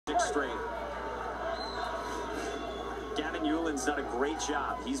straight. Gavin Euland's done a great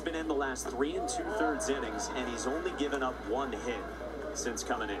job. He's been in the last 3 2/3 innings, and he's only given up 1 hit since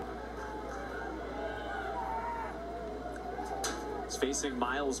coming in. He's facing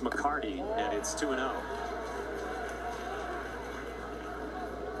Myles McCarty, and it's 2-0.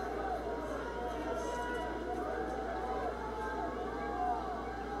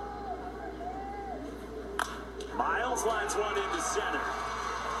 Myles lines one into center.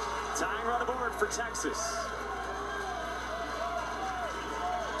 Tying run aboard for Texas.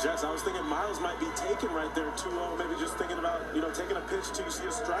 Jess, I was thinking Myles might be taken right there 2-0, maybe just thinking about, taking a pitch till you see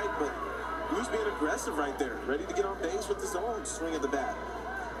a strike, but Blue's being aggressive right there, ready to get on base with his own swing of the bat.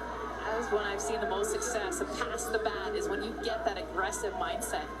 That is when I've seen the most success. A pass the bat is when you get that aggressive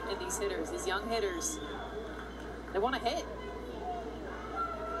mindset in these hitters, these young hitters. They want to hit.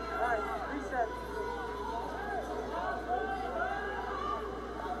 All right, reset.